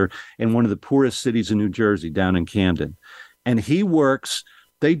officer in one of the poorest cities in New Jersey, down in Camden. And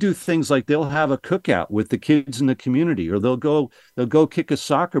they do things like they'll have a cookout with the kids in the community, or they'll go kick a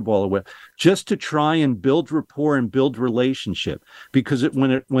soccer ball away, just to try and build rapport and build relationship. Because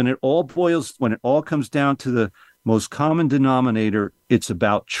when it all comes down to the most common denominator, it's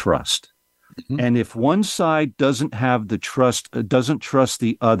about trust. And if one side doesn't have the trust, doesn't trust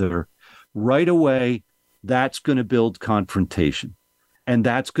the other, right away, that's going to build confrontation. And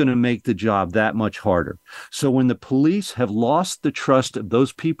that's going to make the job that much harder. So when the police have lost the trust of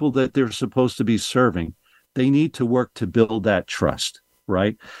those people that they're supposed to be serving, they need to work to build that trust,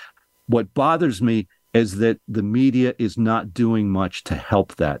 right? What bothers me is that the media is not doing much to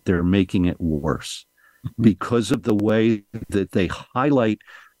help that. They're making it worse because of the way that they highlight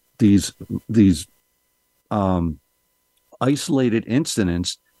these isolated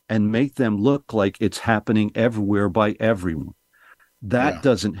incidents and make them look like it's happening everywhere by everyone. That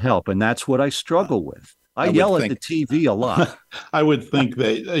doesn't help. And that's what I struggle with. I yell at the TV a lot. I would think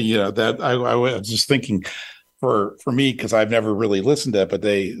that, I was just thinking for me, because I've never really listened to it, but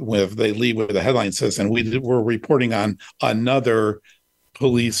they lead with the headline says, and we're reporting on another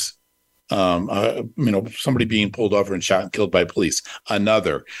police, somebody being pulled over and shot and killed by police.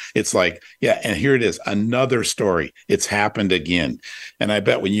 Another. It's like, and here it is, another story. It's happened again. And I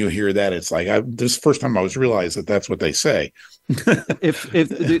bet when you hear that, it's like, this is the first time I was realized that that's what they say. if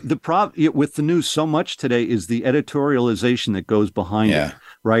the problem with the news so much today is the editorialization that goes behind it,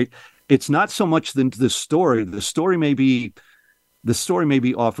 right? It's not so much the story. The story may be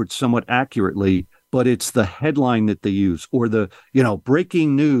offered somewhat accurately, but it's the headline that they use, or the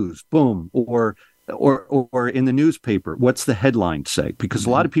breaking news, boom, or or in the newspaper, what's the headline say? Because a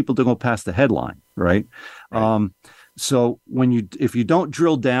lot of people don't go past the headline, right? So if you don't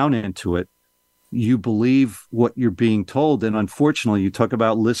drill down into it, you believe what you're being told. And unfortunately, you talk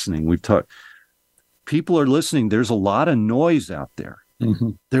about listening. People are listening. There's a lot of noise out there.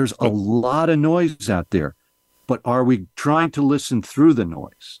 There's a lot of noise out there, but are we trying to listen through the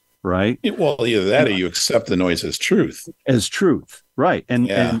noise? Right. Well, either that or you accept the noise as truth. As truth. Right.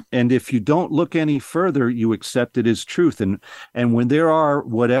 And if you don't look any further, you accept it as truth. And when there are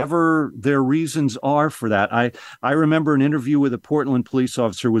whatever their reasons are for that, I remember an interview with a Portland police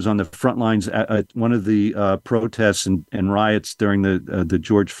officer who was on the front lines at one of the protests and riots during the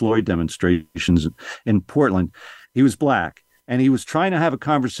George Floyd demonstrations in Portland. He was black. And he was trying to have a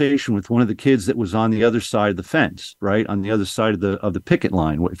conversation with one of the kids that was on the other side of the fence, right? On the other side of the picket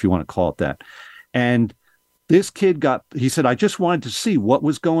line, if you want to call it that. And this kid he said, I just wanted to see what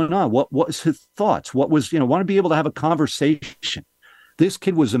was going on. What was his thoughts? Want to be able to have a conversation. This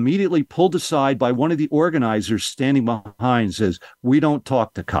kid was immediately pulled aside by one of the organizers standing behind and says, we don't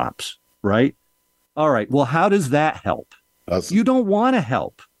talk to cops, right? All right. Well, how does that help? You don't want to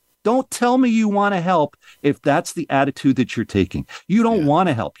help. Don't tell me you want to help if that's the attitude that you're taking. You don't want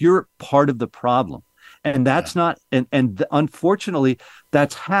to help. You're part of the problem. And that's not, and unfortunately,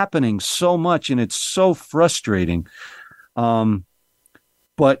 that's happening so much, and it's so frustrating. But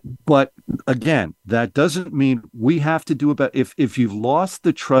again, that doesn't mean we have to do about, if you've lost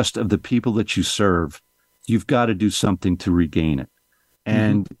the trust of the people that you serve, you've got to do something to regain it.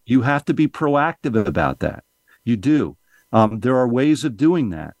 And you have to be proactive about that. You do. There are ways of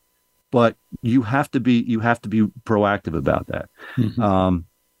doing that. But you have to be proactive about that. And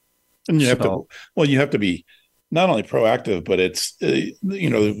you have to be not only proactive, but it's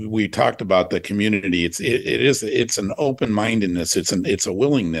we talked about the community. It's an open-mindedness. It's a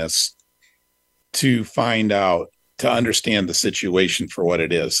willingness to find out, to understand the situation for what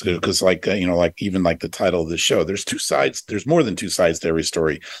it is. Because even like the title of the show, there's two sides. There's more than two sides to every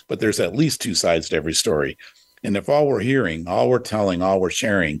story, but there's at least two sides to every story. And if all we're hearing, all we're telling, all we're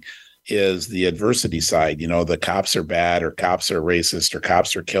sharing is the adversity side, the cops are bad, or cops are racist, or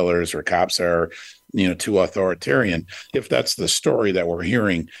cops are killers, or cops are, too authoritarian. If that's the story that we're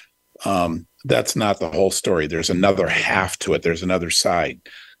hearing, that's not the whole story. There's another half to it. There's another side.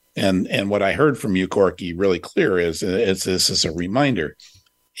 And what I heard from you, Korky, really clear is this is a reminder,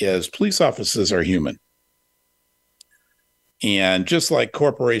 is police officers are human. And just like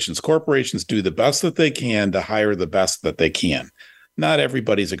corporations do the best that they can to hire the best that they can. Not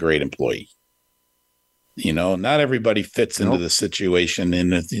everybody's a great employee. Not everybody fits into the situation,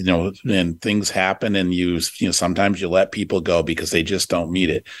 and things happen, and sometimes you let people go because they just don't meet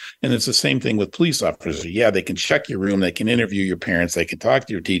it. And it's the same thing with police officers. Yeah, they can check your room, they can interview your parents, they can talk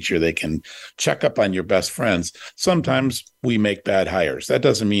to your teacher, they can check up on your best friends. Sometimes we make bad hires. That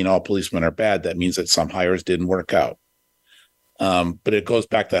doesn't mean all policemen are bad. That means that some hires didn't work out. But it goes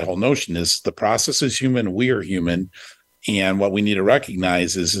back to that whole notion is the process is human, we are human. And what we need to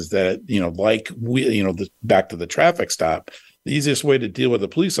recognize is that, back to the traffic stop, the easiest way to deal with a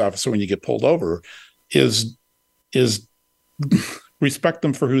police officer when you get pulled over is respect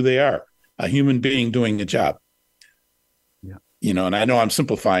them for who they are, a human being doing a job. Yeah. And I know I'm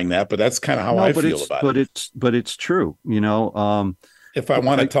simplifying that, but that's kind of how I feel about it. But it's true. If I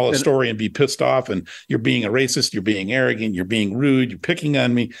want to tell a story and be pissed off and you're being a racist, you're being arrogant, you're being rude, you're picking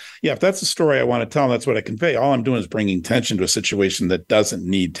on me. Yeah, if that's the story I want to tell, that's what I convey. All I'm doing is bringing tension to a situation that doesn't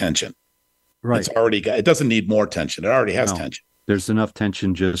need tension. Right. It doesn't need more tension. It already has tension. There's enough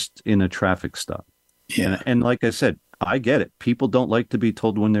tension just in a traffic stop. Yeah. And like I said, I get it. People don't like to be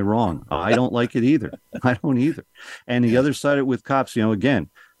told when they're wrong. I don't like it either. I don't either. And the other side of it with cops, again,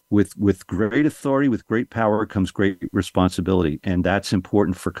 with great authority, with great power comes great responsibility. And that's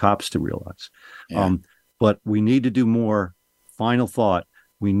important for cops to realize. Yeah. But we need to do more. Final thought.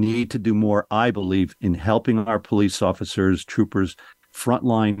 We need to do more, I believe, in helping our police officers, troopers,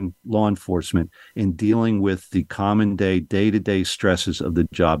 frontline law enforcement in dealing with the common day-to-day stresses of the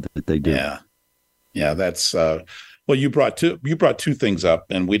job that they do. Yeah, that's well, you brought two things up,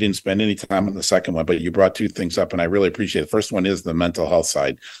 and we didn't spend any time on the second one, but you brought two things up, and I really appreciate it. The first one is the mental health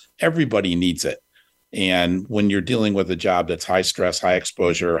side. Everybody needs it. And when you're dealing with a job that's high stress, high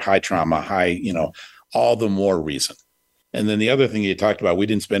exposure, high trauma, all the more reason. And then the other thing you talked about, we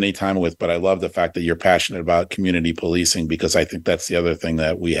didn't spend any time with, but I love the fact that you're passionate about community policing, because I think that's the other thing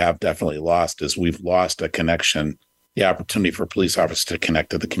that we have definitely lost is we've lost a connection, the opportunity for police officers to connect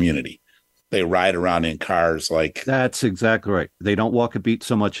to the community. They ride around in cars like... That's exactly right. They don't walk a beat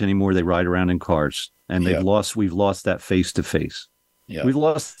so much anymore. They ride around in cars, and we've lost that face-to-face. Yeah. We've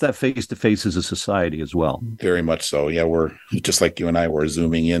lost that face-to-face as a society as well. Very much so. Yeah, we're just like you and I were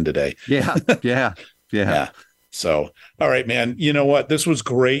zooming in today. Yeah. So, all right, man. You know what? This was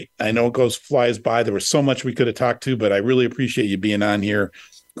great. I know it flies by. There was so much we could have talked to, but I really appreciate you being on here.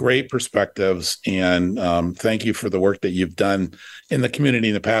 Great perspectives. And thank you for the work that you've done in the community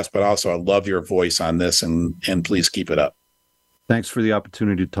in the past, but also I love your voice on this, and please keep it up. Thanks for the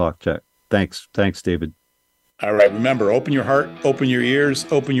opportunity to talk, Jack. Thanks, David. All right. Remember, open your heart, open your ears,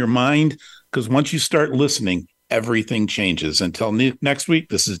 open your mind, because once you start listening, everything changes. Until next week,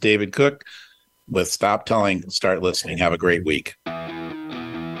 this is David Cook with Stop Telling, Start Listening. Have a great week.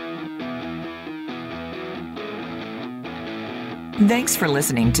 Thanks for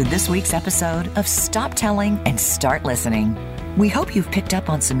listening to this week's episode of Stop Telling and Start Listening. We hope you've picked up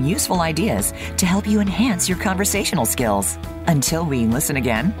on some useful ideas to help you enhance your conversational skills. Until we listen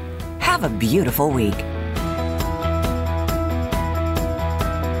again, have a beautiful week.